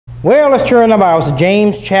Well, let's turn our Bibles to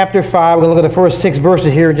James chapter 5. We're going to look at the first 6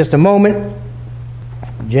 verses here in just a moment.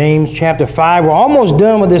 James chapter 5. We're almost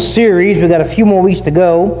done with this series. We've got a few more weeks to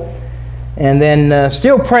go. And then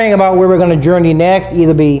still praying about where we're going to journey next.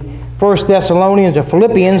 Either be 1 Thessalonians or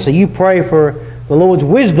Philippians. So you pray for the Lord's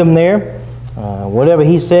wisdom there. Whatever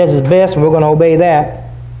He says is best, and we're going to obey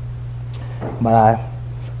that. But I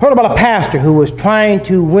heard about a pastor who was trying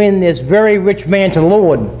to win this very rich man to the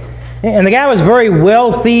Lord. And the guy was very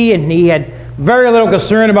wealthy, and he had very little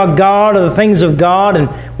concern about God or the things of God. And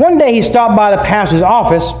one day he stopped by the pastor's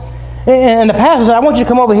office, and the pastor said, I want you to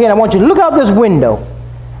come over here, and I want you to look out this window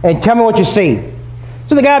and tell me what you see.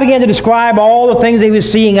 So the guy began to describe all the things he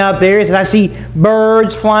was seeing out there. He said, I see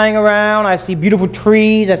birds flying around, I see beautiful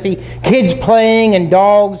trees, I see kids playing and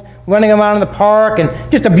dogs running around in the park, and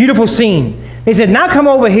just a beautiful scene. He said, now come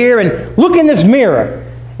over here and look in this mirror,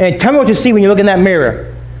 and tell me what you see when you look in that mirror.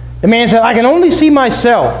 The man said, I can only see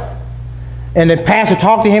myself. And the pastor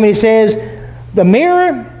talked to him, and he says, the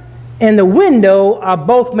mirror and the window are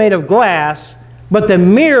both made of glass, but the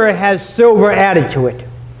mirror has silver added to it.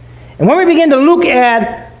 And when we begin to look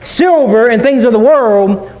at silver and things of the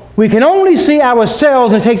world, we can only see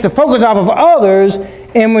ourselves, and it takes the focus off of others,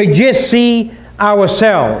 and we just see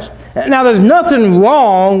ourselves. Now, there's nothing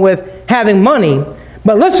wrong with having money,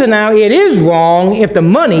 but listen now, it is wrong if the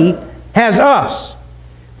money has us.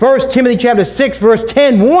 1 Timothy chapter 6, verse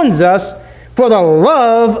 10 warns us, for the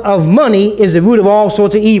love of money is the root of all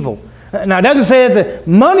sorts of evil. Now, it doesn't say that the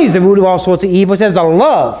money is the root of all sorts of evil. It says the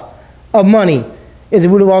love of money is the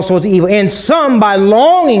root of all sorts of evil. And some, by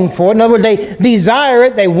longing for it, in other words, they desire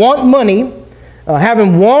it, they want money,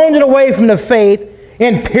 having wandered away from the faith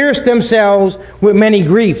and pierced themselves with many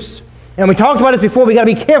griefs. And we talked about this before. We've got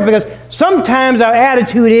to be careful, because sometimes our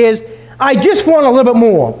attitude is, I just want a little bit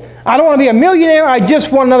more. I don't want to be a millionaire. I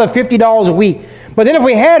just want another $50 a week. But then if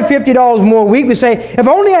we had $50 more a week, we say, if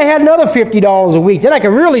only I had another $50 a week, then I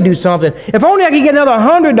could really do something. If only I could get another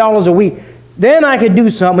 $100 a week, then I could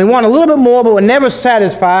do something. We want a little bit more, but we're never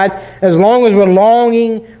satisfied as long as we're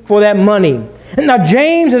longing for that money. And now,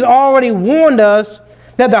 James has already warned us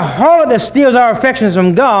that the harlot that steals our affections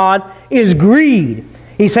from God is greed.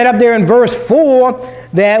 He said up there in verse 4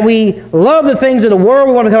 that we love the things of the world,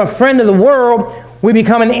 we want to become a friend of the world, we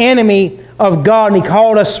become an enemy of God, and he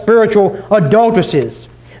called us spiritual adulteresses.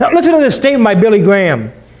 Now listen to this statement by Billy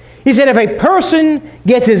Graham. He said, if a person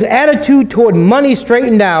gets his attitude toward money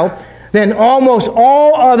straightened out, then almost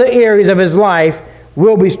all other areas of his life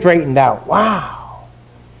will be straightened out. Wow.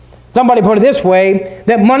 Somebody put it this way,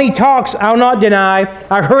 that money talks, I'll not deny.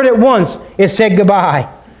 I heard it once, it said goodbye.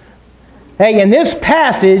 Hey, in this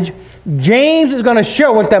passage, James is going to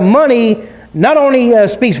show us that money not only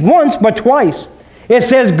speaks once, but twice. It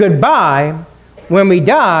says goodbye when we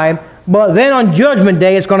die, but then on Judgment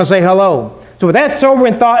Day, it's going to say hello. So with that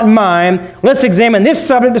sobering thought in mind, let's examine this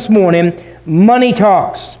subject this morning, money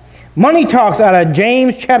talks. Money talks out of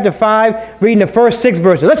James chapter 5, reading the first 6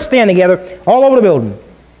 verses. Let's stand together all over the building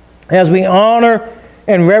as we honor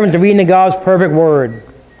and reverence the reading of God's perfect word.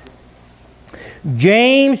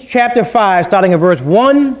 James chapter 5, starting at verse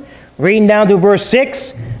 1, reading down through verse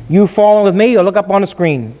 6. You following with me, or look up on the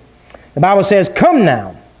screen. The Bible says, come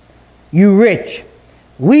now, you rich,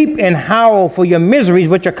 weep and howl for your miseries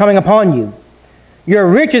which are coming upon you. Your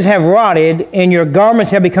riches have rotted, and your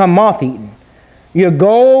garments have become moth-eaten. Your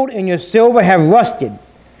gold and your silver have rusted,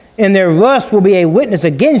 and their rust will be a witness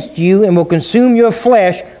against you, and will consume your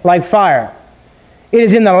flesh like fire. It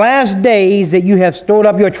is in the last days that you have stored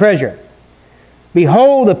up your treasure.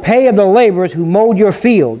 Behold, the pay of the laborers who mowed your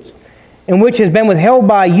fields, and which has been withheld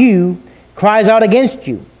by you, cries out against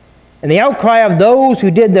you. And the outcry of those who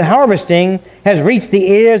did the harvesting has reached the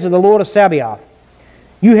ears of the Lord of Sabaoth.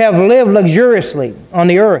 You have lived luxuriously on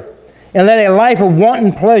the earth, and led a life of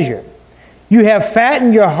wanton pleasure. You have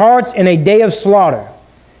fattened your hearts in a day of slaughter.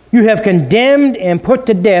 You have condemned and put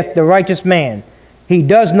to death the righteous man. He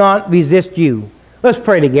does not resist you. Let's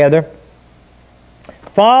pray together.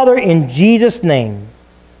 Father, in Jesus' name,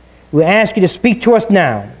 we ask you to speak to us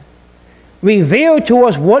now. Reveal to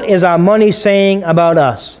us what is our money saying about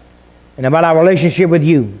us and about our relationship with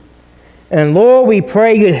you. And Lord, we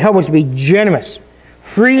pray you'd help us to be generous,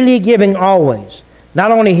 freely giving always,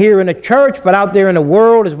 not only here in the church, but out there in the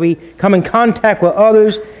world as we come in contact with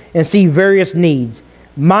others and see various needs.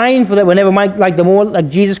 Mindful that we never might like the more like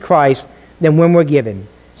Jesus Christ than when we're given.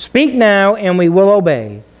 Speak now, and we will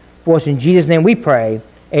obey. For us in Jesus' name we pray.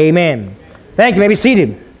 Amen. Thank you. You may be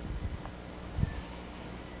seated.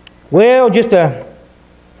 Well, just a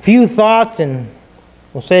few thoughts, and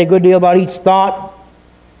we'll say a good deal about each thought.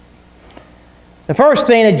 The first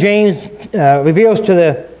thing that James reveals to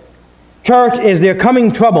the church, is there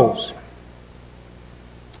coming troubles.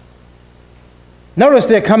 Notice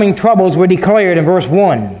their coming troubles were declared in verse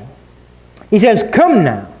 1. He says, come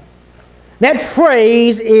now. That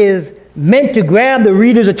phrase is meant to grab the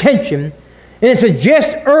reader's attention, and it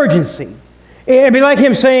suggests urgency. It'd be like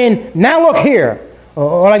him saying, now look here.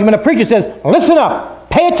 Or like when a preacher says, listen up,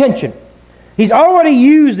 pay attention. He's already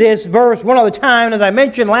used this verse one other time. As I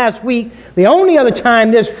mentioned last week, the only other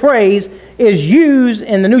time this phrase is used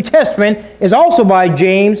in the New Testament is also by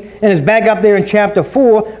James, and is back up there in chapter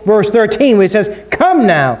 4, verse 13, where it says, come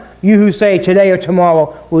now, you who say today or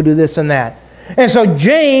tomorrow we'll do this and that. And so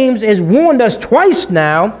James has warned us twice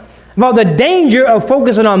now about the danger of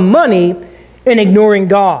focusing on money and ignoring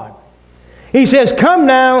God. He says, come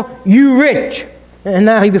now, you rich. And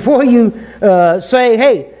now before you say,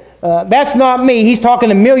 hey, that's not me, he's talking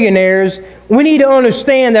to millionaires. We need to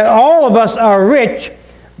understand that all of us are rich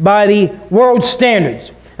by the world's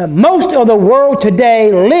standards. Most of the world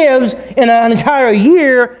today lives in an entire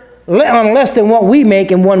year on less than what we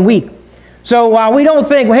make in 1 week. So while we don't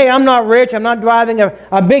think, well, hey, I'm not rich, I'm not driving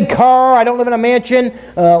a big car, I don't live in a mansion,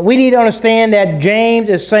 we need to understand that James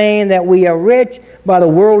is saying that we are rich by the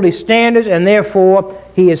worldly standards, and therefore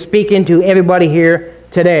he is speaking to everybody here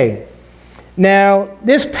today. Now,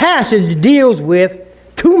 this passage deals with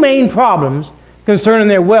two main problems concerning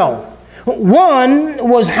their wealth. One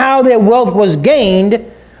was how their wealth was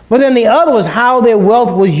gained, but then the other was how their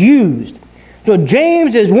wealth was used. So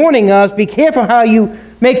James is warning us, be careful how you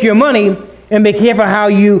make your money, and be careful how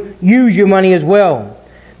you use your money as well.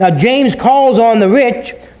 Now, James calls on the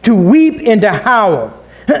rich to weep and to howl.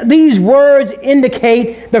 These words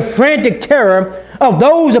indicate the frantic terror of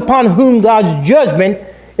those upon whom God's judgment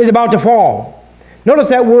is about to fall. Notice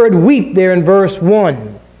that word weep there in verse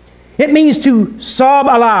 1. It means to sob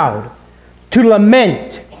aloud, to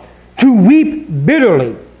lament, to weep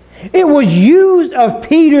bitterly. It was used of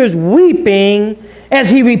Peter's weeping as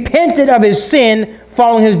he repented of his sin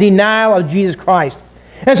following his denial of Jesus Christ.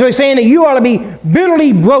 And so he's saying that you ought to be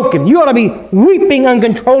bitterly broken. You ought to be weeping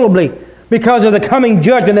uncontrollably because of the coming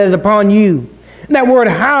judgment that is upon you. And that word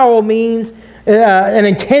howl means an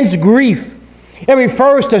intense grief. It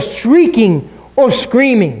refers to shrieking or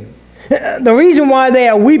screaming. The reason why they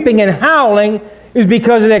are weeping and howling is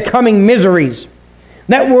because of their coming miseries.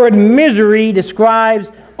 That word misery describes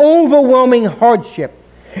overwhelming hardship.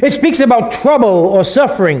 It speaks about trouble or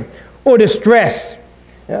suffering or distress.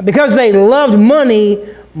 Because they loved money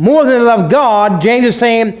more than they loved God, James is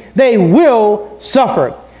saying they will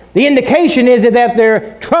suffer. The indication is that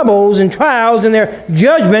their troubles and trials and their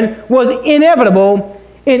judgment was inevitable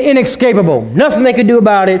and inescapable. Nothing they could do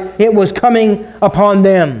about it. It was coming upon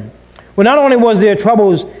them. Well, not only was their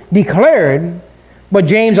troubles declared, but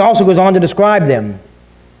James also goes on to describe them.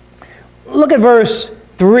 Look at verse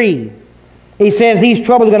 3. He says these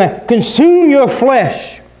troubles are going to consume your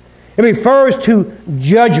flesh. It refers to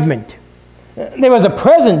judgment. There was a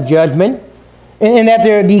present judgment in that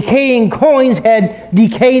their decaying coins had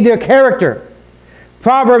decayed their character.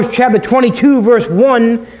 Proverbs chapter 22 verse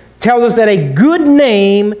 1 tells us that a good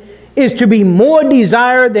name is to be more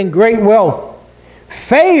desired than great wealth.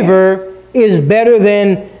 Favor is better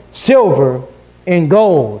than silver and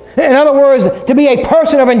gold. In other words, to be a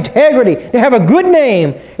person of integrity, to have a good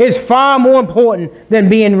name, is far more important than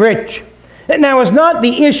being rich. Now, it's not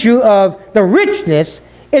the issue of the richness,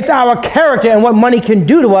 it's our character and what money can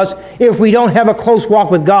do to us if we don't have a close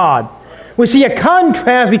walk with God. We see a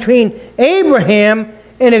contrast between Abraham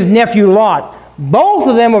and his nephew Lot. Both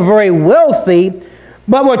of them were very wealthy,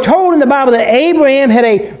 but we're told in the Bible that Abraham had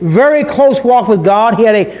a very close walk with God. He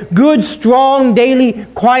had a good, strong, daily,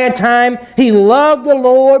 quiet time. He loved the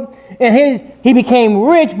Lord, and he became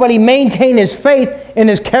rich, but he maintained his faith and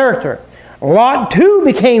his character. Lot too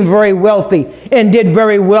became very wealthy and did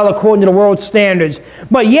very well according to the world's standards.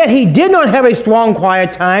 But yet he did not have a strong,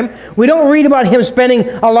 quiet time. We don't read about him spending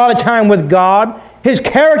a lot of time with God. His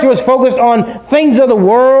character was focused on things of the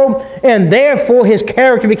world, and therefore his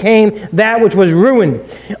character became that which was ruined.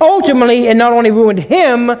 Ultimately, it not only ruined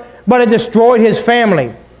him, but it destroyed his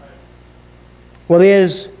family. Well,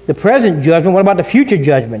 there's the present judgment. What about the future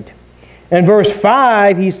judgment? In verse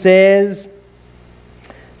 5, he says,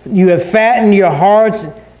 you have fattened your hearts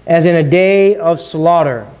as in a day of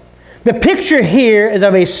slaughter. The picture here is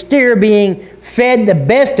of a steer being fed the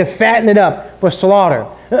best to fatten it up for slaughter.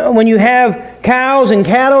 When you have cows and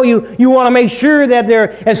cattle, you want to make sure that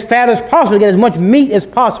they're as fat as possible, get as much meat as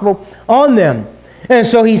possible on them. And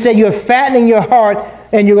so he said, you're fattening your heart,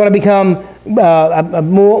 and you're going to become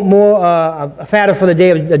more fatter for the day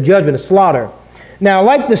of the judgment, of slaughter. Now,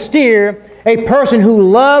 like the steer, a person who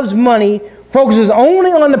loves money focuses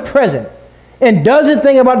only on the present, and doesn't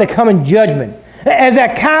think about the coming judgment. As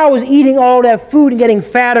that cow is eating all that food and getting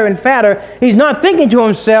fatter and fatter, he's not thinking to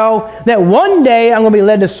himself that one day I'm going to be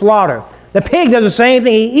led to slaughter. The pig does the same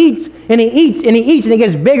thing. He eats and he eats and he eats and he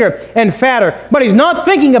gets bigger and fatter. But he's not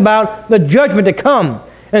thinking about the judgment to come.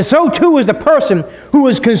 And so too is the person who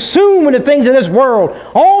is consumed with the things of this world.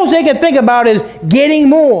 All they can think about is getting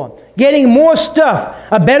more stuff,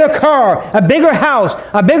 a better car, a bigger house,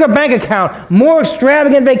 a bigger bank account, more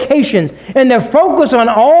extravagant vacations. And they're focused on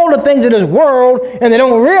all the things of this world, and they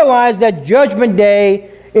don't realize that Judgment Day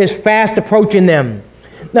is fast approaching them.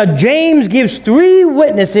 Now, James gives 3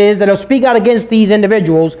 witnesses that will speak out against these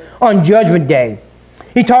individuals on Judgment Day.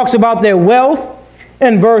 He talks about their wealth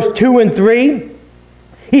in verse 2 and 3.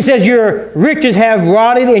 He says, your riches have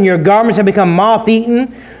rotted and your garments have become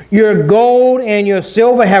moth-eaten. Your gold and your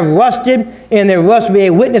silver have rusted, and their rust will be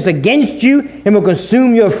a witness against you and will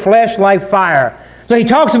consume your flesh like fire. So he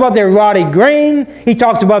talks about their rotted grain, he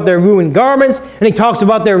talks about their ruined garments, and he talks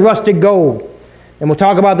about their rusted gold. And we'll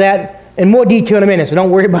talk about that in more detail in a minute, so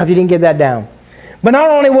don't worry about if you didn't get that down. But not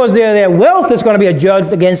only was there their wealth that's going to be a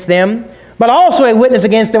judge against them, but also a witness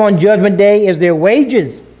against them on Judgment Day is their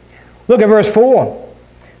wages. Look at verse 4.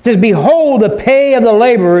 It says, behold the pay of the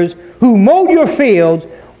laborers who mowed your fields,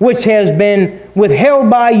 which has been withheld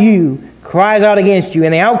by you, cries out against you,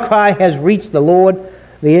 and the outcry has reached the Lord,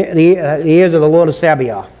 the ears of the Lord of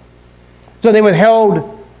Sabaoth. So they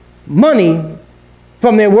withheld money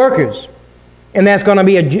from their workers, and that's going to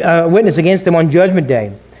be a witness against them on Judgment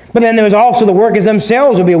Day. But then there's also the workers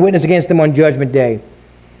themselves will be a witness against them on Judgment Day.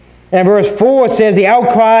 And verse 4 it says, the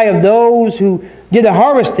outcry of those who did the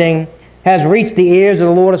harvesting has reached the ears of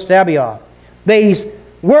the Lord of Sabaoth. These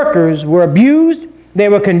workers were abused, they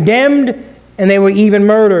were condemned, and they were even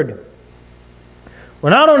murdered.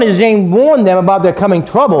 Well, not only does James warn them about their coming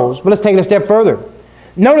troubles, but let's take it a step further.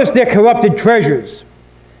 Notice their corrupted treasures.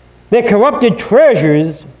 Their corrupted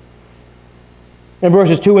treasures in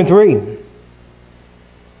verses 2 and 3.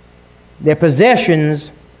 Their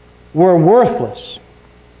possessions were worthless.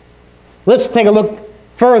 Let's take a look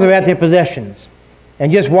further at their possessions and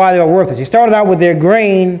just why they were worthless. He started out with their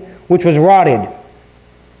grain, which was rotted.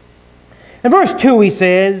 In verse 2 he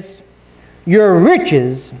says, your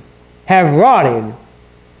riches have rotted.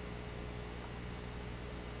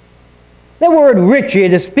 That word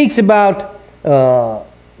riches, it speaks about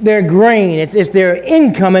their grain. It's their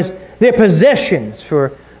income. It's their possessions.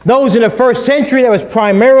 For those in the first century, that was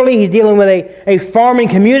primarily, he's dealing with a farming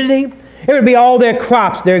community. It would be all their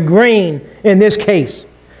crops, their grain in this case.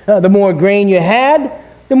 The more grain you had,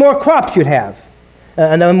 the more crops you'd have.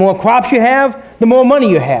 And the more crops you have, the more money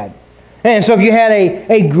you had. And so if you had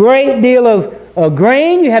a great deal of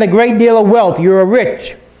grain, you had a great deal of wealth. You were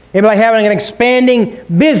rich. It'd be like having an expanding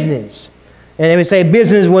business. And they would say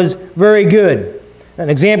business was very good. An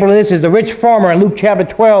example of this is the rich farmer in Luke chapter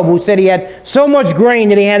 12 who said he had so much grain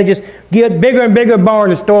that he had to just get bigger and bigger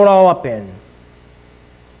barns to store it all up in.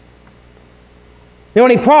 The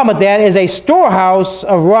only problem with that is a storehouse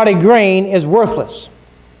of rotted grain is worthless.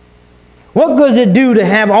 What does it do to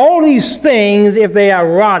have all these things if they are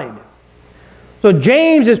rotted? So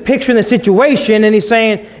James is picturing the situation, and he's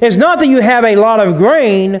saying, it's not that you have a lot of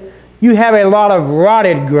grain, you have a lot of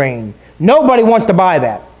rotted grain. Nobody wants to buy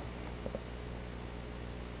that.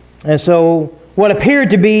 And so what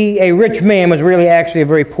appeared to be a rich man was really actually a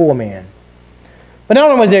very poor man. But not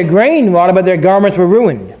only was their grain rotted, but their garments were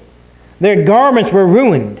ruined. Their garments were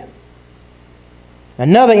ruined.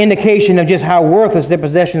 Another indication of just how worthless their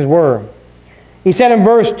possessions were. He said in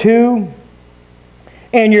verse 2,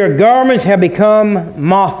 and your garments have become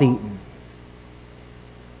moth-eaten.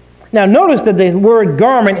 Now notice that the word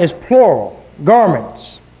garment is plural,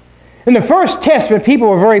 garments. In the First Testament, people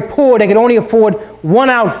were very poor. They could only afford one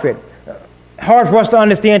outfit. Hard for us to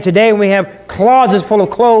understand today when we have closets full of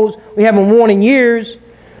clothes we haven't worn in years.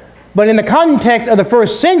 But in the context of the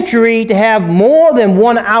first century, to have more than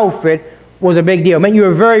one outfit was a big deal. It meant you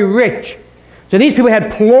were very rich. So these people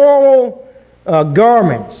had plural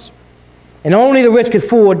garments. And only the rich could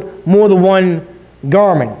afford more than one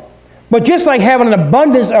garment. But just like having an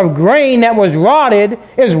abundance of grain that was rotted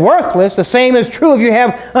is worthless, the same is true if you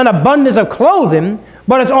have an abundance of clothing,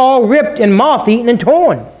 but it's all ripped and moth-eaten and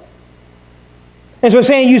torn. And so it's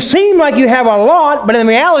saying you seem like you have a lot, but in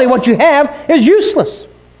reality what you have is useless.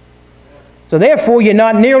 So therefore you're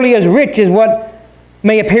not nearly as rich as what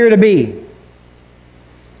may appear to be.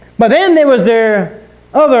 But then there was their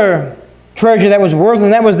other treasure that was worthless,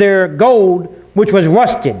 and that was their gold, which was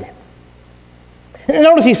rusted. And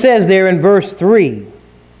notice he says there in verse 3,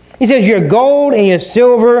 he says, your gold and your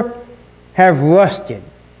silver have rusted.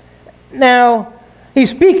 Now, he's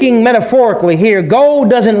speaking metaphorically here. Gold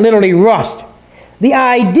doesn't literally rust. The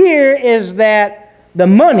idea is that the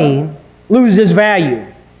money loses value.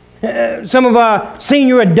 Some of our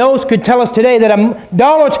senior adults could tell us today that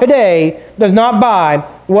 $1 today does not buy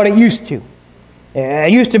what it used to.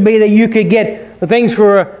 It used to be that you could get things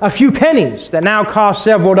for a few pennies that now cost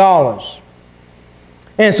several dollars.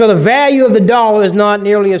 And so the value of the dollar is not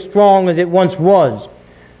nearly as strong as it once was.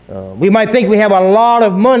 We might think we have a lot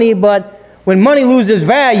of money, but when money loses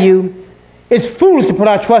value, it's foolish to put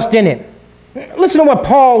our trust in it. Listen to what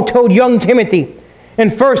Paul told young Timothy in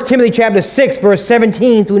 1 Timothy chapter 6, verse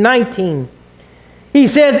 17 through 19. He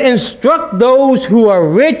says, instruct those who are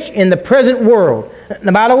rich in the present world.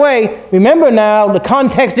 Now, by the way, remember now the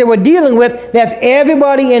context that we're dealing with, that's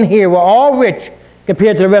everybody in here. We're all rich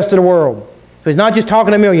compared to the rest of the world. So he's not just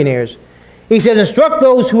talking to millionaires. He says, instruct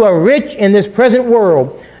those who are rich in this present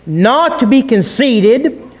world not to be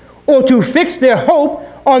conceited or to fix their hope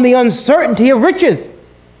on the uncertainty of riches,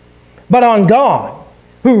 but on God,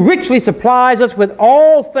 who richly supplies us with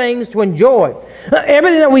all things to enjoy.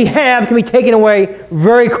 Everything that we have can be taken away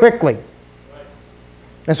very quickly.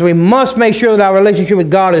 And so we must make sure that our relationship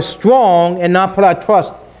with God is strong and not put our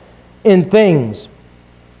trust in things.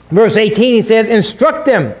 Verse 18, he says, instruct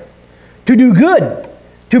them to do good,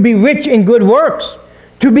 to be rich in good works,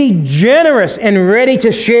 to be generous and ready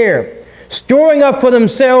to share, storing up for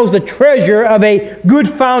themselves the treasure of a good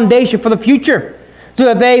foundation for the future, so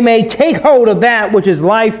that they may take hold of that which is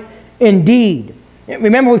life indeed.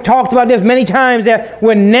 Remember, we've talked about this many times, that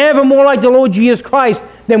we're never more like the Lord Jesus Christ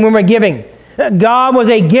than when we're giving. God was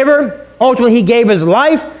a giver. Ultimately, He gave His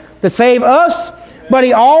life to save us, but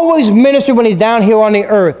He always ministered when He's down here on the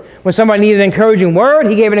earth. When somebody needed an encouraging word,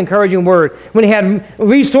 He gave an encouraging word. When He had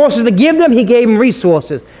resources to give them, He gave them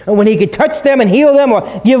resources. And when He could touch them and heal them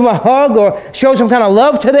or give them a hug or show some kind of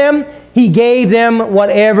love to them, He gave them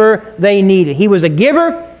whatever they needed. He was a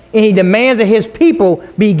giver, and He demands that His people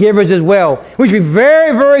be givers as well. We should be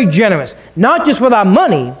very, very generous, not just with our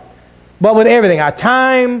money, but with everything, our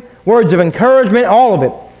time, words of encouragement, all of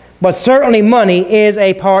it. But certainly money is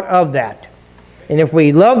a part of that. And if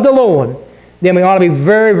we love the Lord, then we ought to be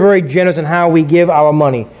very, very generous in how we give our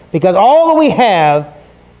money, because all that we have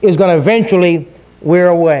is going to eventually wear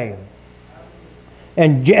away.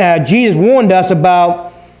 And Jesus warned us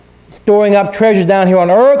about storing up treasures down here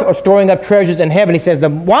on earth or storing up treasures in heaven. He says the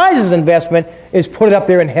wisest investment is put it up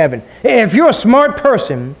there in heaven. If you're a smart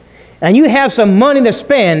person and you have some money to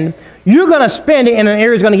spend, you're going to spend it in an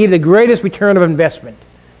area that's going to give you the greatest return of investment.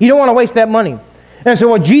 You don't want to waste that money. And so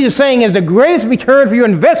what Jesus is saying is the greatest return for your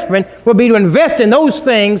investment will be to invest in those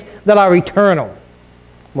things that are eternal.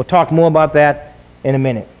 We'll talk more about that in a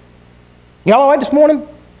minute. Y'all all right this morning?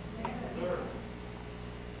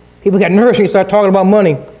 People got nervous when you start talking about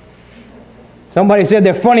money. Somebody said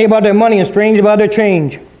they're funny about their money and strange about their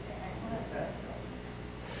change.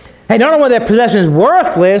 Hey, not only are their possessions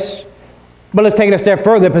worthless, but let's take it a step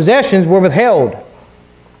further. Their possessions were withheld.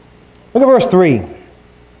 Look at verse 3.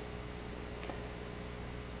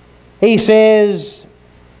 He says,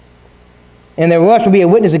 and their lust will be a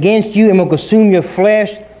witness against you and will consume your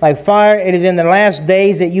flesh like fire. It is in the last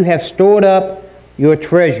days that you have stored up your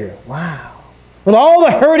treasure. Wow. With all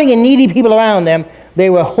the hurting and needy people around them, they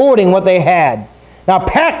were hoarding what they had. Now,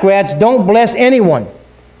 pack rats don't bless anyone.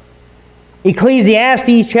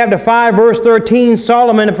 Ecclesiastes chapter 5, verse 13,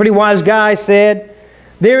 Solomon, a pretty wise guy, said,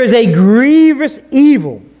 there is a grievous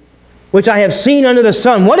evil which I have seen under the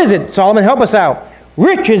sun. What is it, Solomon? Help us out.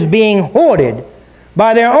 Riches being hoarded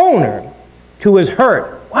by their owner to his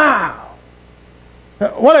hurt. Wow.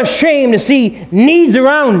 What a shame to see needs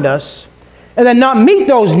around us and then not meet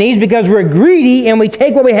those needs because we're greedy and we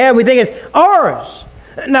take what we have, we think it's ours.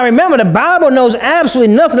 Now remember, the Bible knows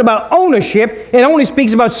absolutely nothing about ownership. It only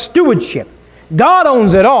speaks about stewardship. God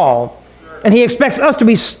owns it all, and He expects us to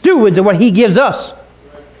be stewards of what He gives us.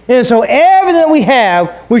 And so everything that we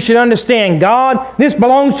have, we should understand, God, this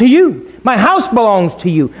belongs to you. My house belongs to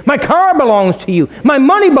you. My car belongs to you. My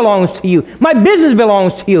money belongs to you. My business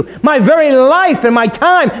belongs to you. My very life and my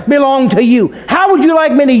time belong to you. How would you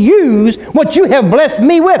like me to use what you have blessed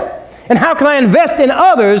me with? And how can I invest in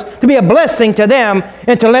others to be a blessing to them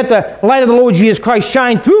and to let the light of the Lord Jesus Christ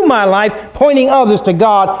shine through my life, pointing others to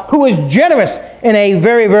God, who is generous and a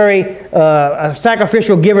very, very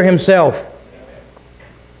sacrificial giver Himself.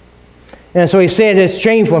 And so he says it's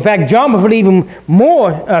shameful. In fact, John was even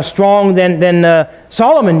more strong than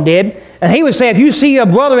Solomon did. And he would say, if you see your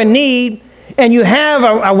brother in need and you have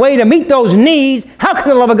a way to meet those needs, how can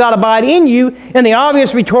the love of God abide in you? And the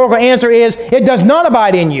obvious rhetorical answer is, it does not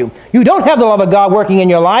abide in you. You don't have the love of God working in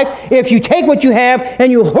your life if you take what you have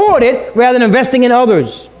and you hoard it rather than investing in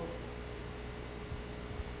others.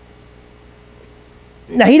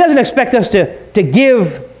 Now, he doesn't expect us to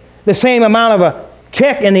give the same amount of a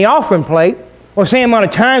check in the offering plate, or same amount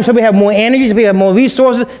of time. Some people have more energy, some people have more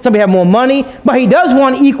resources, some people have more money, but he does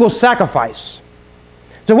want equal sacrifice.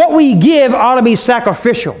 So what we give ought to be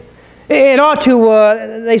sacrificial. It ought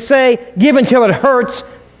to, they say, give until it hurts.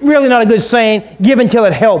 Really not a good saying, give until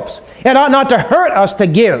it helps. It ought not to hurt us to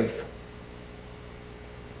give.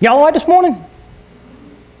 Y'all all right this morning?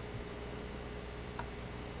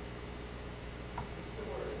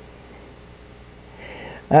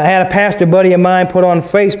 I had a pastor buddy of mine put on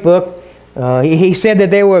Facebook. He said that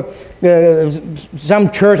there were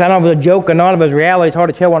some church, I don't know if it was a joke or not, if it was reality, it's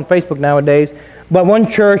hard to tell on Facebook nowadays, but one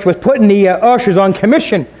church was putting the ushers on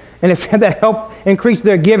commission, and it said that helped increase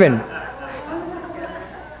their giving.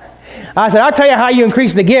 I said, I'll tell you how you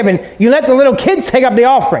increase the giving. You let the little kids take up the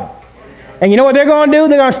offering. And you know what they're going to do?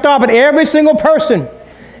 They're going to stop at every single person.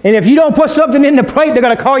 And if you don't put something in the plate, they're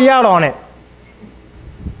going to call you out on it.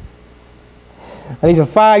 I need some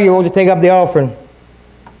 5-year-olds to take up the offering.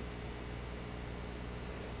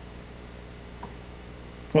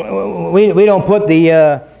 We don't put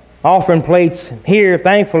the offering plates here,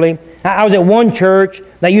 thankfully. I was at one church.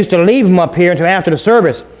 They used to leave them up here until after the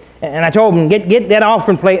service. And I told them, get that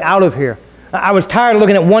offering plate out of here. I was tired of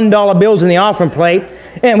looking at $1 bills in the offering plate.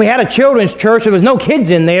 And we had a children's church. There was no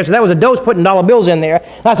kids in there, so that was a dose putting dollar bills in there.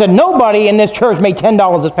 And I said, nobody in this church made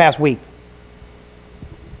 $10 this past week.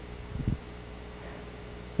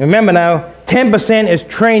 Remember now, 10% is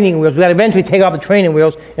training wheels. We've got to eventually take off the training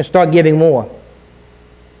wheels and start giving more.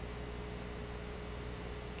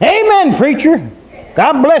 Amen, preacher.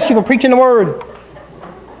 God bless you for preaching the word.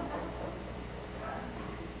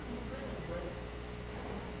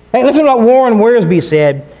 Hey, listen to what Warren Wiersbe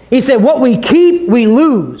said. He said, what we keep, we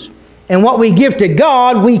lose. And what we give to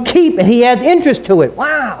God, we keep, and He adds interest to it.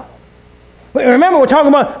 Wow. Remember, we're talking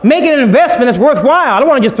about making an investment that's worthwhile. I don't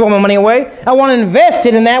want to just throw my money away. I want to invest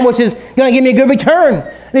it in that which is going to give me a good return.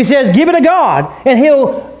 And he says, give it to God, and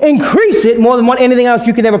He'll increase it more than what anything else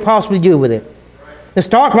you could ever possibly do with it. The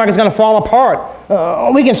stock market's going to fall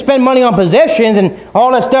apart. We can spend money on possessions and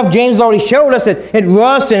all that stuff James already showed us, that it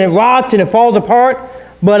rusts and it rots and it falls apart.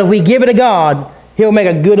 But if we give it to God, He'll make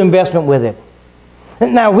a good investment with it.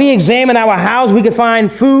 Now, we examine our house. We can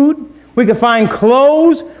find food. We can find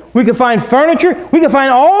clothes. We can find furniture. We can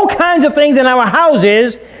find all kinds of things in our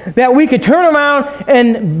houses that we could turn around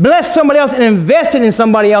and bless somebody else and invest it in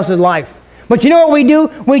somebody else's life. But you know what we do?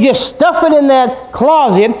 We just stuff it in that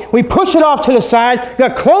closet. We push it off to the side.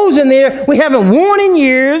 Got clothes in there we haven't worn in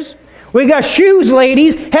years. We got shoes,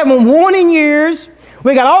 ladies, haven't worn in years.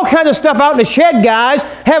 We got all kinds of stuff out in the shed, guys,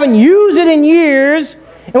 haven't used it in years.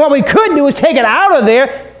 And what we could do is take it out of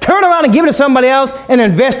there, turn around and give it to somebody else, and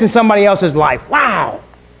invest in somebody else's life. Wow!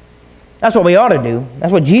 That's what we ought to do.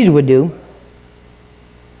 That's what Jesus would do.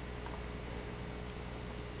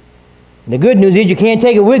 The good news is you can't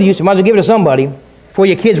take it with you, so you might as well give it to somebody before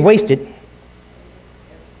your kids waste it.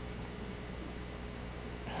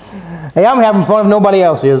 Hey, I'm having fun if nobody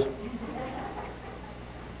else is.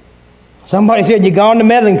 Somebody said, you're gone to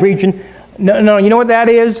meddling preaching. No, you know what that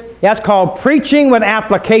is? That's called preaching with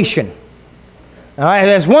application. All right,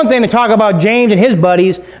 there's one thing to talk about James and his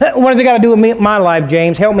buddies. What does it got to do with me, my life,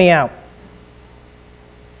 James? Help me out.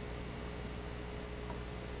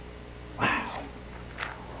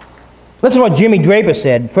 Listen to what Jimmy Draper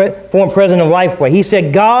said, former president of Lifeway. He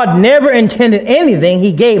said, God never intended anything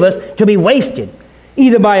He gave us to be wasted,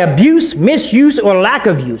 either by abuse, misuse, or lack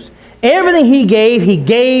of use. Everything He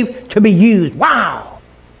gave to be used. Wow!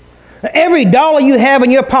 Every dollar you have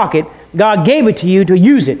in your pocket, God gave it to you to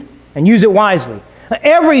use it, and use it wisely.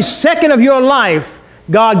 Every second of your life,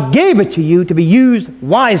 God gave it to you to be used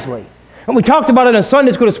wisely. And we talked about it in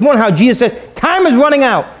Sunday school this morning, how Jesus says, time is running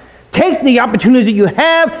out. Take the opportunities that you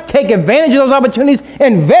have, take advantage of those opportunities,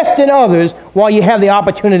 invest in others while you have the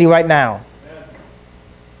opportunity right now.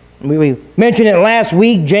 We mentioned it last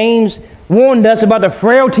week. James warned us about the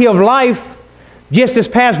frailty of life. Just this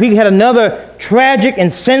past week, we had another tragic and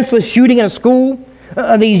senseless shooting in a school.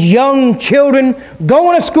 These young children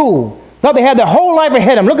going to school, thought they had their whole life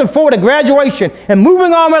ahead of them, looking forward to graduation and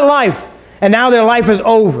moving on with life, and now their life is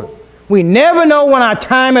over. We never know when our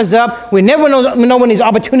time is up. We never know when these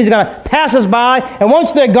opportunities are going to pass us by. And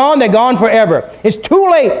once they're gone forever. It's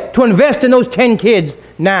too late to invest in those 10 kids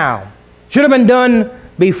now. Should have been done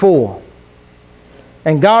before.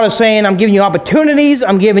 And God is saying, I'm giving you opportunities,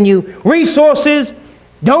 I'm giving you resources.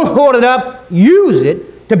 Don't hoard it up. Use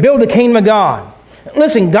it to build the kingdom of God.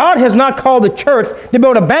 Listen, God has not called the church to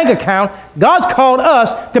build a bank account. God's called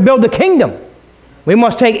us to build the kingdom. We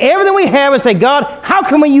must take everything we have and say, God, how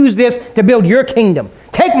can we use this to build your kingdom?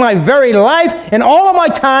 Take my very life and all of my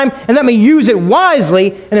time and let me use it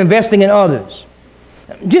wisely in investing in others.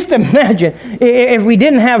 Just imagine if we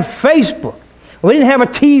didn't have Facebook, we didn't have a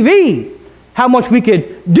TV, how much we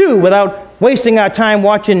could do without wasting our time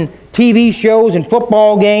watching TV shows and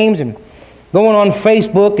football games and going on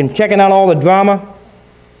Facebook and checking out all the drama.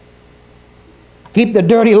 Keep the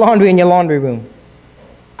dirty laundry in your laundry room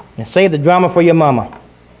and save the drama for your mama.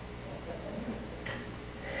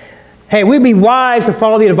 Hey, we'd be wise to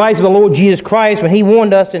follow the advice of the Lord Jesus Christ when he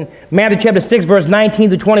warned us in Matthew chapter 6, verse 19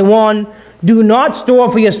 to 21, do not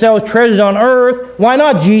store for yourselves treasures on earth. Why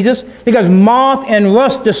not, Jesus? Because moth and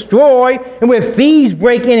rust destroy, and where thieves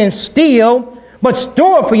break in and steal. But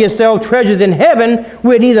store for yourselves treasures in heaven,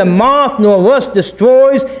 where neither moth nor rust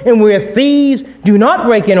destroys, and where thieves do not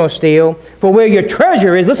break in or steal. For where your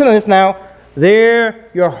treasure is, listen to this now, there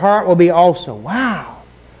your heart will be also. Wow.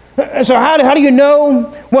 So how do you know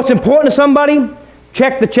what's important to somebody?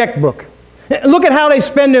 Check the checkbook. Look at how they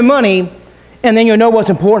spend their money, and then you'll know what's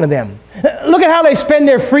important to them. Look at how they spend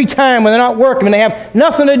their free time when they're not working, when they have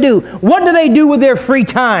nothing to do. What do they do with their free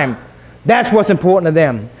time? That's what's important to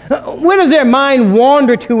them. Where does their mind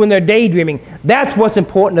wander to when they're daydreaming? That's what's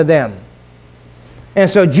important to them. And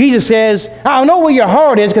so Jesus says, I know where your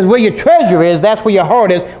heart is, because where your treasure is, that's where your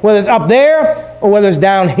heart is, whether it's up there or whether it's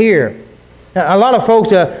down here. Now, a lot of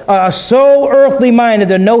folks are so earthly minded,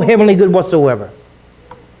 they're no heavenly good whatsoever.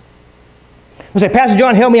 We say, Pastor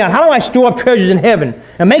John, help me out. How do I store up treasures in heaven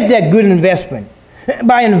and make that good investment?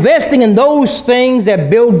 By investing in those things that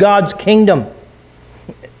build God's kingdom.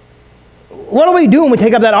 What do we do when we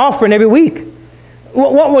take up that offering every week?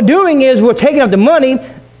 What we're doing is we're taking up the money,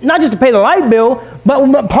 not just to pay the light bill,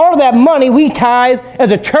 but part of that money we tithe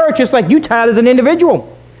as a church, just like you tithe as an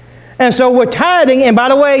individual. And so we're tithing, and by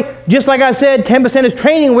the way, just like I said, 10% is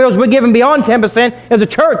training wheels. We're giving beyond 10% as a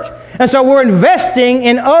church. And so we're investing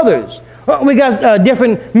in others. We got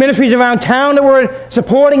different ministries around town that we're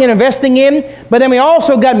supporting and investing in, but then we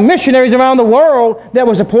also got missionaries around the world that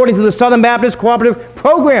we're supporting through the Southern Baptist Cooperative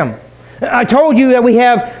Program. I told you that we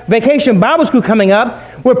have Vacation Bible School coming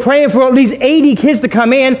up. We're praying for at least 80 kids to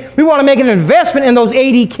come in. We want to make an investment in those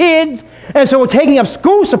 80 kids, and so we're taking up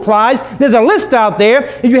school supplies. There's a list out there.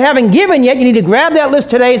 If you haven't given yet, you need to grab that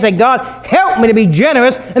list today and say, God, help me to be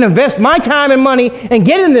generous and invest my time and money and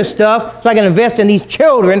get in this stuff so I can invest in these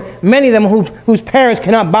children, many of them whose parents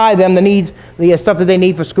cannot buy them the stuff that they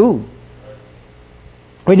need for school.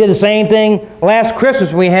 We did the same thing last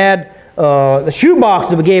Christmas. We had the shoe box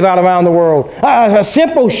that we gave out around the world. A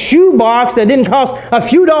simple shoe box that didn't cost a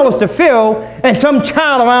few dollars to fill, and some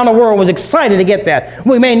child around the world was excited to get that.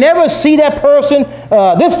 We may never see that person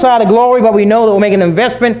this side of glory, but we know that we'll make an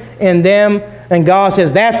investment in them, and God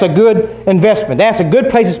says that's a good investment. That's a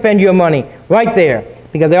good place to spend your money, right there,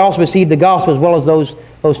 because they also receive the gospel as well as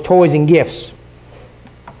those toys and gifts.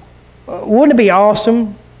 Wouldn't it be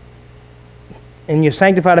awesome in your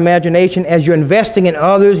sanctified imagination, as you're investing in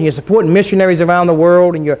others and you're supporting missionaries around the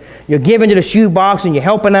world and you're giving to the shoe box and you're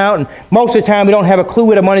helping out, and most of the time we don't have a clue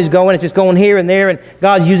where the money's going. It's just going here and there, and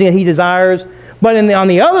God's using it He desires. But on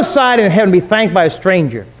the other side in heaven, be thanked by a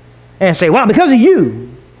stranger and say, well, because of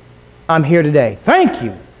you, I'm here today. Thank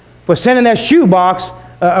you for sending that shoe box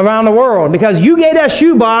around the world. Because you gave that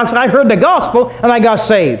shoe box, I heard the gospel and I got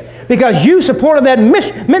saved. Because you supported that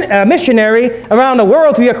missionary around the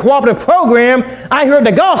world through your cooperative program, I heard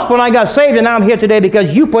the gospel and I got saved, and now I'm here today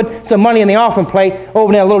because you put some money in the offering plate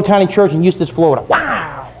over in that little tiny church in Eustis, Florida.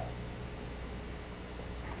 Wow!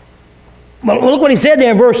 But look what he said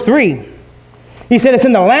there in verse 3. He said it's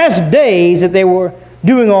in the last days that they were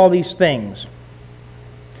doing all these things.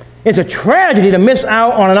 It's a tragedy to miss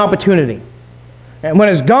out on an opportunity. And when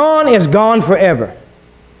it's gone forever.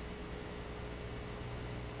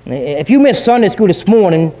 If you missed Sunday school this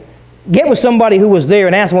morning, get with somebody who was there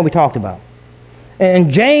and ask them what we talked about.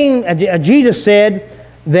 And Jesus said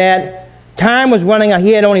that time was running out.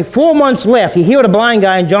 He had only 4 months left. He healed a blind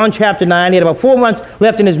guy in John chapter 9. He had about 4 months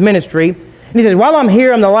left in his ministry. And he says, while I'm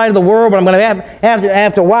here, I'm the light of the world, but I'm going to have to,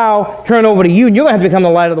 after a while, turn over to you, and you're going to have to become the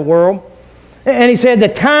light of the world. And he said the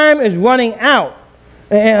time is running out.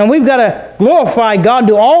 And we've got to glorify God and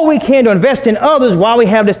do all we can to invest in others while we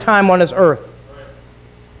have this time on this earth.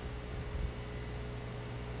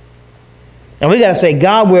 And we got to say,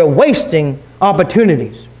 God, we're wasting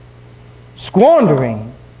opportunities,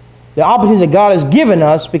 squandering the opportunity that God has given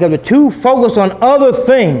us, because we're too focused on other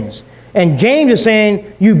things. And James is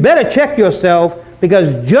saying, you better check yourself,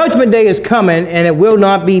 because judgment day is coming and it will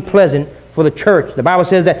not be pleasant for the church. The Bible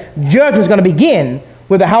says that judgment is going to begin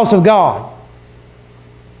with the house of God.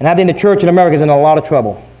 And I think the church in America is in a lot of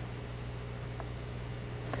trouble.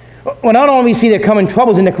 Well, not only we see there coming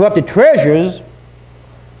troubles in the corrupted treasures,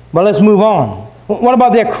 but let's move on. What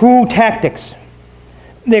about their cruel tactics?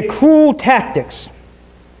 Their cruel tactics.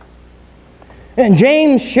 And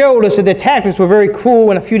James showed us that their tactics were very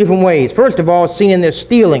cruel in a few different ways. First of all, seen in their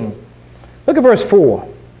stealing. Look at verse 4.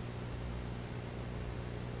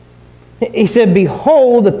 He said,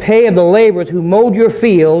 behold the pay of the laborers who mowed your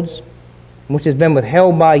fields, which has been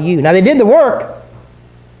withheld by you. Now they did the work,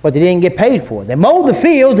 but they didn't get paid for it. They mowed the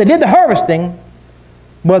fields, they did the harvesting,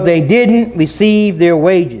 but they didn't receive their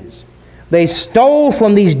wages. They stole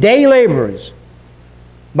from these day laborers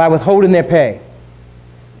by withholding their pay.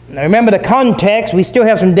 Now remember the context. We still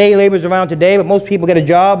have some day laborers around today, but most people get a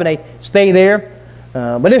job and they stay there.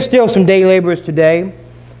 But there's still some day laborers today.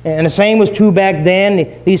 And the same was true back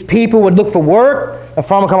then. These people would look for work. A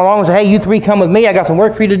farmer would come along and say, hey, you three come with me. I got some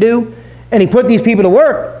work for you to do. And he put these people to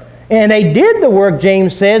work. And they did the work,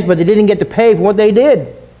 James says, but they didn't get to pay for what they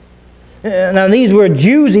did. Now these were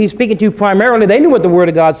Jews he's speaking to primarily. They knew what the Word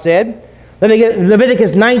of God said.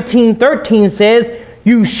 Leviticus 19:13 says,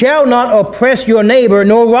 you shall not oppress your neighbor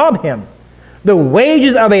nor rob him. The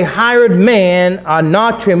wages of a hired man are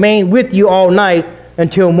not to remain with you all night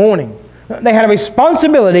until morning. They had a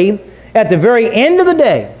responsibility at the very end of the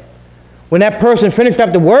day. When that person finished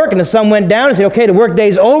up the work and the sun went down and said, okay, the work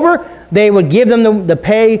day's over, they would give them the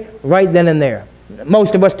pay right then and there.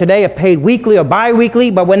 Most of us today are paid weekly or bi-weekly,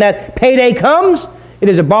 but when that payday comes, it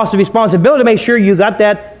is a boss's responsibility to make sure you got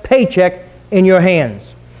that paycheck in your hands.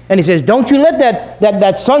 And he says, don't you let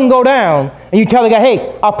that sun go down and you tell the guy,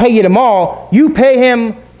 hey, I'll pay you tomorrow. You pay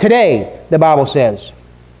him today, the Bible says.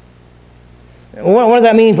 What does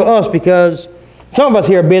that mean for us? Because some of us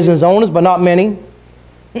here are business owners, but not many.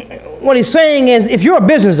 What he's saying is, if you're a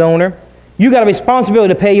business owner, you got a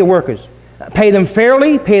responsibility to pay your workers. Pay them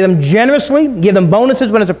fairly, pay them generously, give them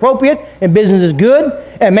bonuses when it's appropriate and business is good,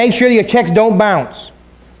 and make sure that your checks don't bounce.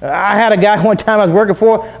 I had a guy one time I was working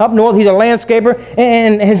for up north. He's a landscaper,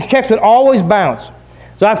 and his checks would always bounce.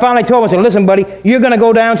 So I finally told him, I said, listen, buddy, you're going to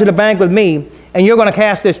go down to the bank with me, and you're going to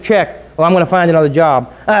cash this check, or I'm going to find another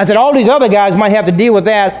job. I said, all these other guys might have to deal with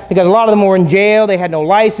that because a lot of them were in jail. They had no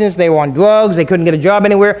license. They were on drugs. They couldn't get a job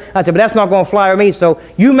anywhere. I said, but that's not going to fly with me. So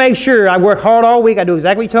you make sure I work hard all week. I do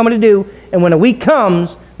exactly what you tell me to do. And when the week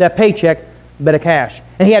comes, that paycheck better cash.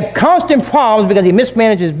 And he had constant problems because he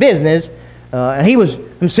mismanaged his business. And he was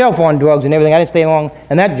himself on drugs and everything. I didn't stay long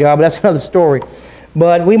in that job, but that's another story.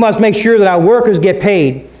 But we must make sure that our workers get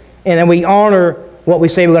paid and that we honor what we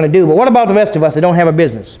say we're going to do. But what about the rest of us that don't have a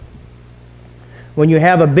business? When you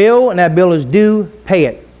have a bill and that bill is due, pay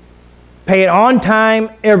it. Pay it on time,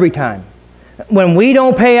 every time. When we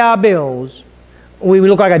don't pay our bills, we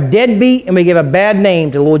look like a deadbeat and we give a bad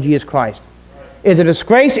name to the Lord Jesus Christ. It's a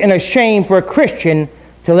disgrace and a shame for a Christian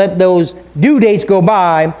to let those due dates go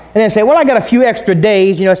by and then say, well, I got a few extra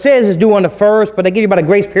days. You know, it says it's due on the 1st, but they give you about a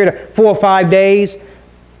grace period of 4 or 5 days.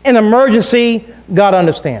 In emergency, God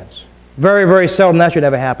understands. Very, very seldom that should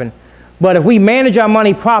ever happen. But if we manage our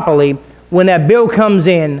money properly, when that bill comes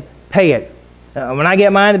in, pay it. When I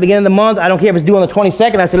get mine at the beginning of the month, I don't care if it's due on the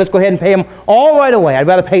 22nd. I say, let's go ahead and pay them all right away. I'd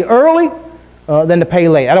rather pay early than to pay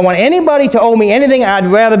late. I don't want anybody to owe me anything. I'd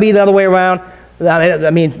rather be the other way around. I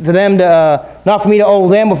mean, for them to, not for me to owe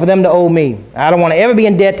them, but for them to owe me. I don't want to ever be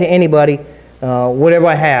in debt to anybody, whatever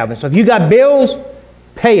I have. And so if you got bills,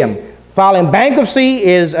 pay them. Filing bankruptcy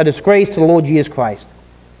is a disgrace to the Lord Jesus Christ.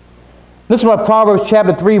 Listen to what Proverbs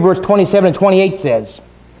chapter 3, verse 27 and 28 says.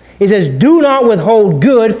 It says, do not withhold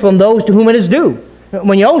good from those to whom it is due.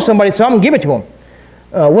 When you owe somebody something, give it to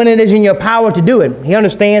them. When it is in your power to do it. He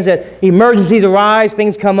understands that emergencies arise,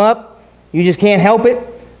 things come up. You just can't help it.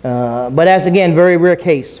 But that's, again, very rare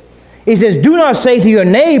case. He says, do not say to your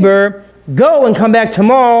neighbor, go and come back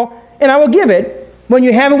tomorrow, and I will give it when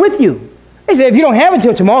you have it with you. He said, if you don't have it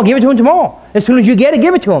until tomorrow, give it to him tomorrow. As soon as you get it,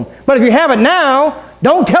 give it to him. But if you have it now,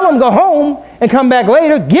 don't tell him go home and come back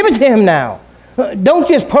later. Give it to him now. Don't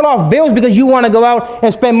just put off bills because you want to go out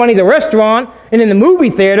and spend money at the restaurant and in the movie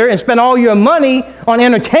theater and spend all your money on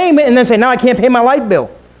entertainment and then say, now I can't pay my light bill.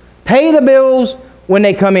 Pay the bills when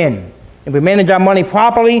they come in. If we manage our money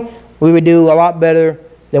properly, we would do a lot better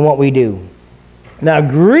than what we do. Now,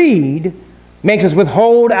 greed makes us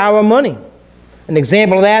withhold our money. An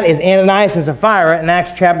example of that is Ananias and Sapphira in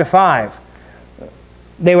Acts chapter 5.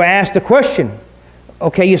 They were asked a question.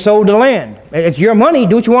 Okay, you sold the land. It's your money.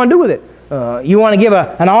 Do what you want to do with it. You want to give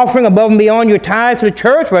an offering above and beyond your tithes to the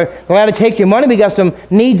church? We're glad to take your money. We got some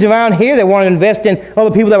needs around here. They want to invest in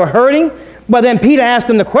other people that were hurting. But then Peter asked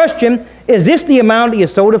him the question, is this the amount that you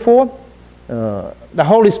sold it for? The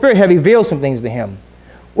Holy Spirit had revealed some things to him.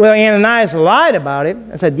 Well, Ananias lied about it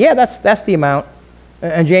and said, yeah, that's the amount.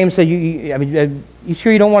 And James said, you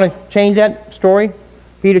sure you don't want to change that story?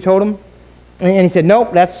 Peter told him. And he said,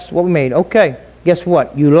 nope, that's what we made. Okay, guess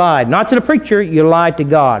what? You lied. Not to the preacher, you lied to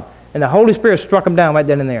God. And the Holy Spirit struck him down right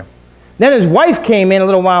then and there. Then his wife came in a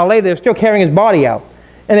little while later. They were still carrying his body out.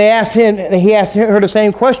 And he asked her the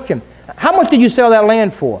same question. How much did you sell that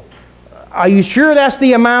land for? Are you sure that's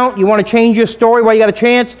the amount? You want to change your story while you got a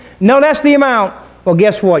chance? No, that's the amount. Well,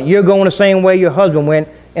 guess what? You're going the same way your husband went,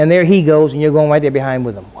 and there he goes, and you're going right there behind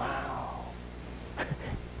with him. Wow.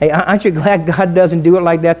 Hey, aren't you glad God doesn't do it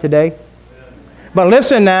like that today? But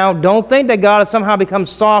listen now, don't think that God has somehow become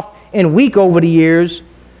soft and weak over the years.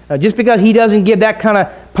 Just because he doesn't give that kind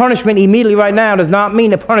of punishment immediately right now does not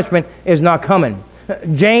mean the punishment is not coming.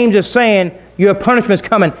 James is saying your punishment is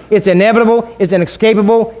coming. It's inevitable. It's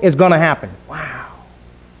inescapable. It's going to happen. Wow.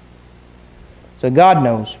 So God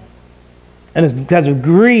knows. And it's because of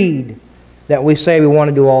greed that we say we want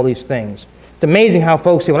to do all these things. It's amazing how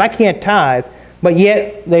folks say, well, I can't tithe, but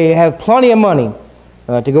yet they have plenty of money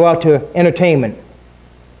to go out to entertainment.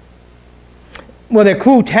 Well, their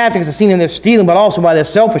cruel tactics are seen in their stealing, but also by their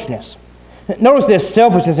selfishness. Notice their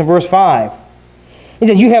selfishness in verse 5. He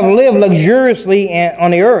says, you have lived luxuriously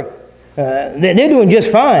on the earth. They're doing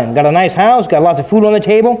just fine. Got a nice house, got lots of food on the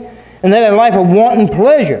table, and they're a life of wanton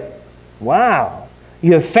pleasure. Wow.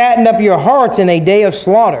 You have fattened up your hearts in a day of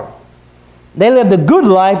slaughter. They lived a good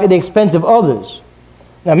life at the expense of others.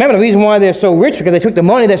 Now remember, the reason why they're so rich, because they took the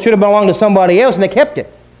money that should have belonged to somebody else and they kept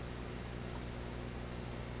it.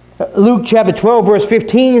 Luke chapter 12, verse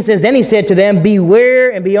 15 says, then he said to them,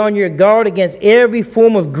 beware and be on your guard against every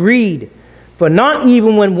form of greed, for not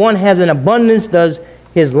even when one has an abundance does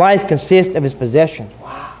his life consist of his possessions.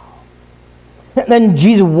 Wow. Then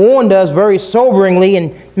Jesus warned us very soberingly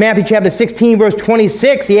in Matthew chapter 16, verse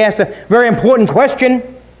 26. He asked a very important question.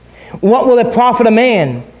 What will it profit a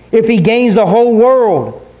man if he gains the whole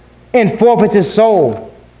world and forfeits his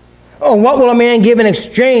soul? Or what will a man give in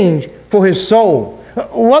exchange for his soul?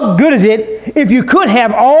 What good is it if you could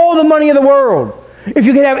have all the money of the world? If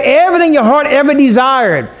you could have everything your heart ever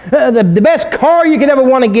desired, the best car you could ever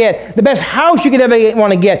want to get, the best house you could ever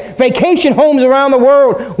want to get, vacation homes around the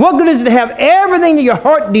world. What good is it to have everything that your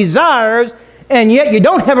heart desires, and yet you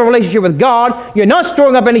don't have a relationship with God, you're not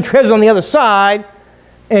storing up any treasure on the other side,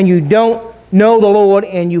 and you don't know the Lord,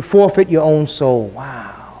 and you forfeit your own soul. Wow.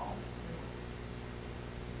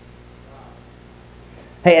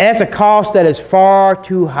 Hey, that's a cost that is far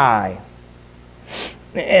too high.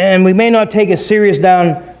 And we may not take it serious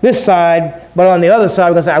down this side, but on the other side,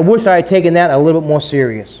 we're going to say, I wish I had taken that a little bit more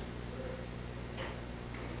serious.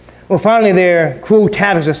 Well, finally, their cruel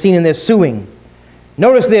tactics are seen in their suing.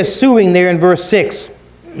 Notice their suing there in verse 6.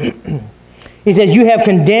 He says, you have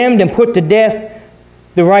condemned and put to death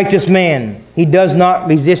the righteous man. He does not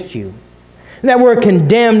resist you. And that word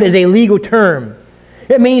condemned is a legal term.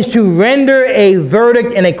 It means to render a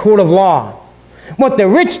verdict in a court of law. What the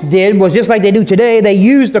rich did was just like they do today. They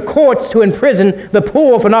used the courts to imprison the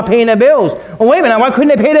poor for not paying their bills. Oh, wait a minute, why couldn't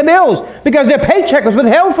they pay their bills? Because their paycheck was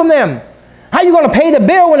withheld from them. How are you going to pay the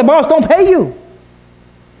bill when the boss don't pay you?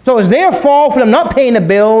 So it's their fault for them not paying the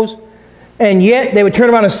bills, and yet they would turn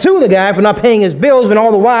around and sue the guy for not paying his bills when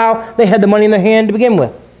all the while they had the money in their hand to begin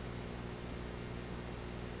with.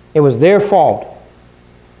 It was their fault,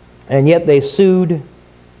 and yet they sued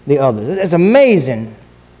the others. It's amazing.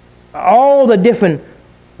 All the different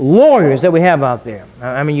lawyers that we have out there.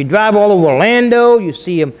 I mean, you drive all over Orlando, you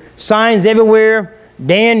see signs everywhere.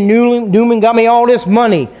 Dan Newman got me all this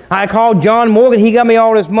money. I called John Morgan, he got me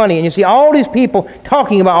all this money. And you see all these people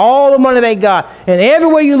talking about all the money they got. And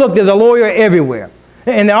everywhere you look, there's a lawyer everywhere.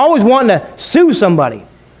 And they're always wanting to sue somebody.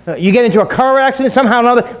 You get into a car accident, somehow or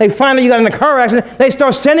another, they find out you got in a car accident, they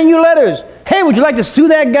start sending you letters. Hey, would you like to sue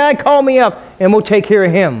that guy? Call me up, and we'll take care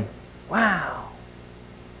of him. Wow.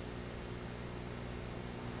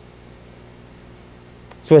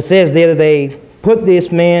 So it says there that they put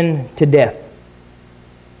this man to death.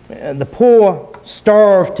 The poor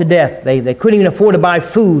starved to death. They couldn't even afford to buy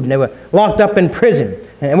food, and they were locked up in prison.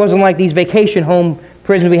 And it wasn't like these vacation home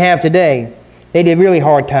prisons we have today. They did a really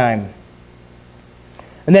hard time.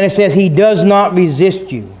 And then it says, he does not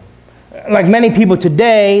resist you. Like many people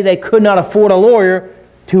today, they could not afford a lawyer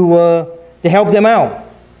to help them out.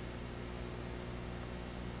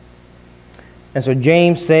 And so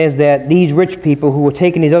James says that these rich people who were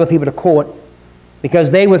taking these other people to court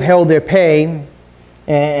because they withheld their pay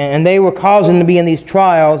and they were causing them to be in these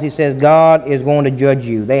trials, he says God is going to judge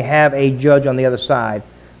you. They have a judge on the other side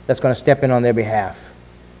that's going to step in on their behalf.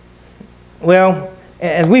 Well,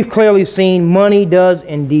 as we've clearly seen, money does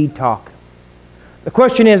indeed talk. The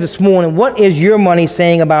question is this morning, what is your money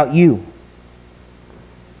saying about you?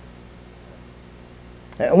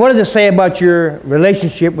 What does it say about your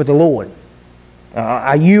relationship with the Lord?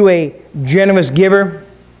 Are you a generous giver?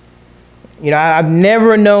 You know, I've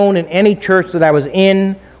never known in any church that I was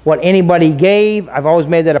in what anybody gave. I've always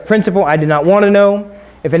made that a principle. I did not want to know.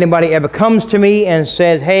 If anybody ever comes to me and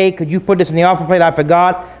says, hey, could you put this in the offering plate? I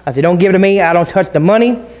forgot. I say, don't give it to me. I don't touch the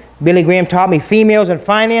money. Billy Graham taught me females and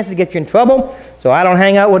finances get you in trouble. So I don't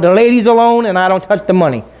hang out with the ladies alone, and I don't touch the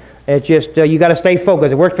money. It's just, you got to stay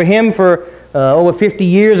focused. It worked for him for over 50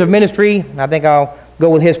 years of ministry. I think I'll go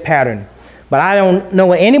with his pattern. But I don't know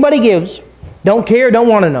what anybody gives. Don't care, don't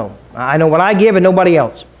want to know. I know what I give and nobody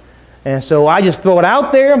else. And so I just throw it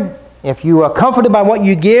out there. If you are comforted by what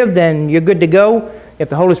you give, then you're good to go. If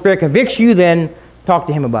the Holy Spirit convicts you, then talk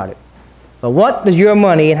to Him about it. But what does your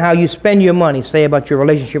money and how you spend your money say about your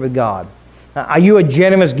relationship with God? Are you a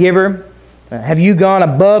generous giver? Have you gone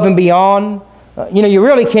above and beyond? You know, you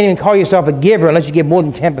really can't even call yourself a giver unless you give more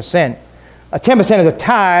than 10%. 10% is a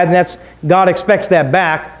tithe, and God expects that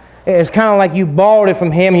back. It's kind of like you borrowed it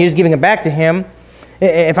from Him and you're just giving it back to Him.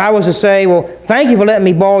 If I was to say, well, thank you for letting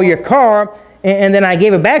me borrow your car, and then I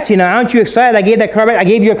gave it back to you, now aren't you excited I gave that car back? I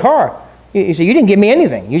gave you a car. You say, you didn't give me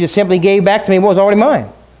anything. You just simply gave back to me what was already mine.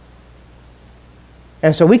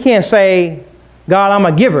 And so we can't say, God, I'm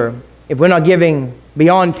a giver, if we're not giving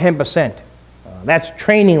beyond 10%. That's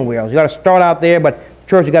training wheels. You got to start out there, but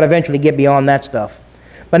church, you got to eventually get beyond that stuff.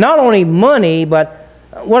 But not only money, but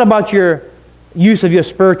what about your use of your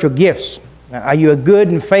spiritual gifts? Are you a good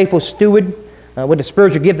and faithful steward with the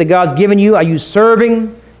spiritual gift that God's given you? Are you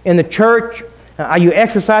serving in the church? Are you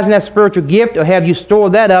exercising that spiritual gift, or have you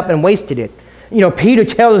stored that up and wasted it? You know, Peter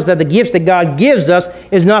tells us that the gifts that God gives us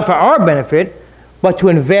is not for our benefit, but to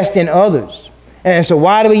invest in others. And so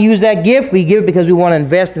why do we use that gift? We give it because we want to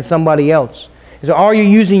invest in somebody else. So are you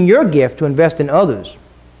using your gift to invest in others?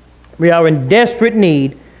 We are in desperate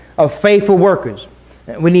need of faithful workers.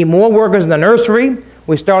 We need more workers in the nursery.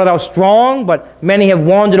 We started out strong, but many have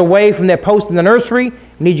wandered away from their post in the nursery.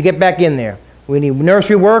 We need you to get back in there. We need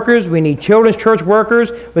nursery workers. We need children's church workers.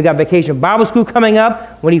 We got Vacation Bible School coming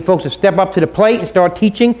up. We need folks to step up to the plate and start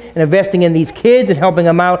teaching and investing in these kids and helping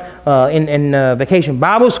them out in Vacation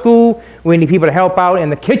Bible School. We need people to help out in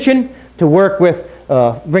the kitchen, to work with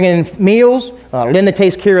bringing in meals. Linda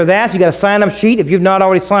takes care of that. So you got a sign-up sheet. If you've not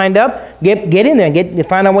already signed up, get in there and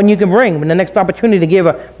find out when you can bring. When the next opportunity to give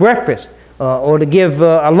a breakfast or to give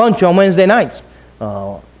a lunch on Wednesday nights.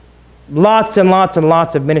 Lots and lots and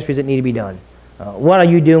lots of ministries that need to be done. What are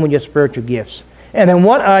you doing with your spiritual gifts? And then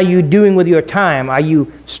what are you doing with your time? Are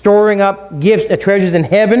you storing up gifts, treasures in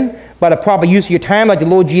heaven by the proper use of your time like the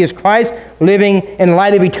Lord Jesus Christ, living in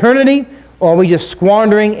light of eternity? Or are we just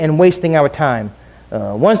squandering and wasting our time?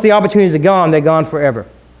 Once the opportunities are gone, they're gone forever.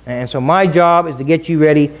 And so my job is to get you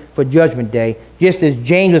ready for Judgment Day. Just as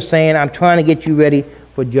James was saying, I'm trying to get you ready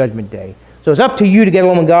for Judgment Day. So it's up to you to get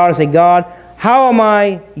along with God and say, God, how am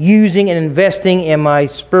I using and investing in my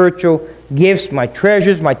spiritual gifts, my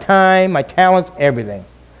treasures, my time, my talents, everything?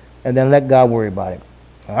 And then let God worry about it.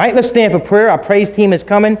 All right, let's stand for prayer. Our praise team is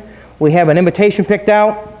coming. We have an invitation picked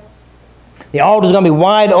out. The altar is going to be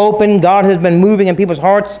wide open. God has been moving in people's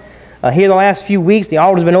hearts. Here the last few weeks, the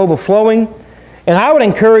altar has been overflowing. And I would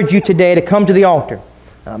encourage you today to come to the altar.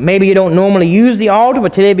 Maybe you don't normally use the altar,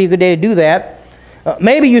 but today would be a good day to do that.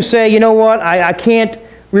 Maybe you say, you know what, I can't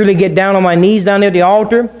really get down on my knees down there at the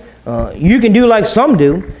altar. You can do like some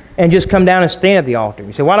do and just come down and stand at the altar.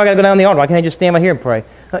 You say, why do I got to go down the altar? Why can't I just stand right here and pray?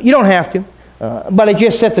 You don't have to. But it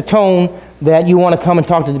just sets a tone that you want to come and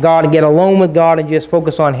talk to God and get alone with God and just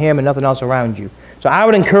focus on Him and nothing else around you. So I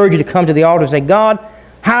would encourage you to come to the altar and say, God,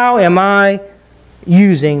 how am I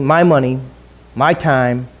using my money, my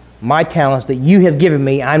time, my talents that you have given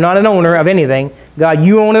me? I'm not an owner of anything. God,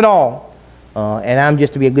 you own it all. And I'm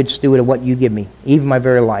just to be a good steward of what you give me, even my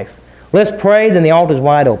very life. Let's pray, then the altar is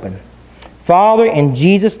wide open. Father, in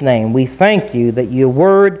Jesus' name, we thank you that your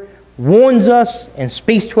word warns us and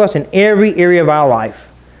speaks to us in every area of our life.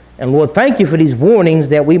 And Lord, thank you for these warnings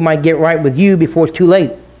that we might get right with you before it's too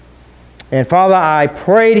late. And Father, I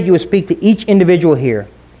pray that you would speak to each individual here.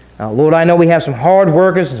 Lord, I know we have some hard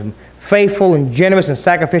workers, some faithful and generous and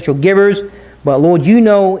sacrificial givers, but Lord, you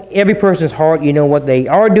know every person's heart. You know what they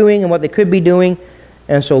are doing and what they could be doing.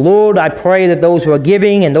 And so, Lord, I pray that those who are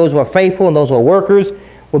giving and those who are faithful and those who are workers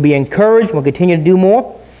will be encouraged, will continue to do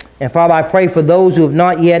more. And Father, I pray for those who have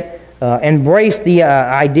not yet embraced the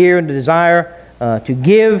idea and the desire to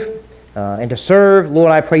give and to serve.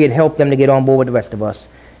 Lord, I pray you'd help them to get on board with the rest of us.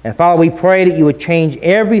 And Father, we pray that you would change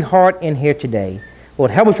every heart in here today.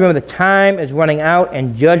 Lord, help us remember the time is running out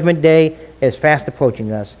and Judgment Day is fast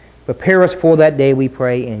approaching us. Prepare us for that day, we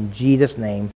pray, in Jesus' name.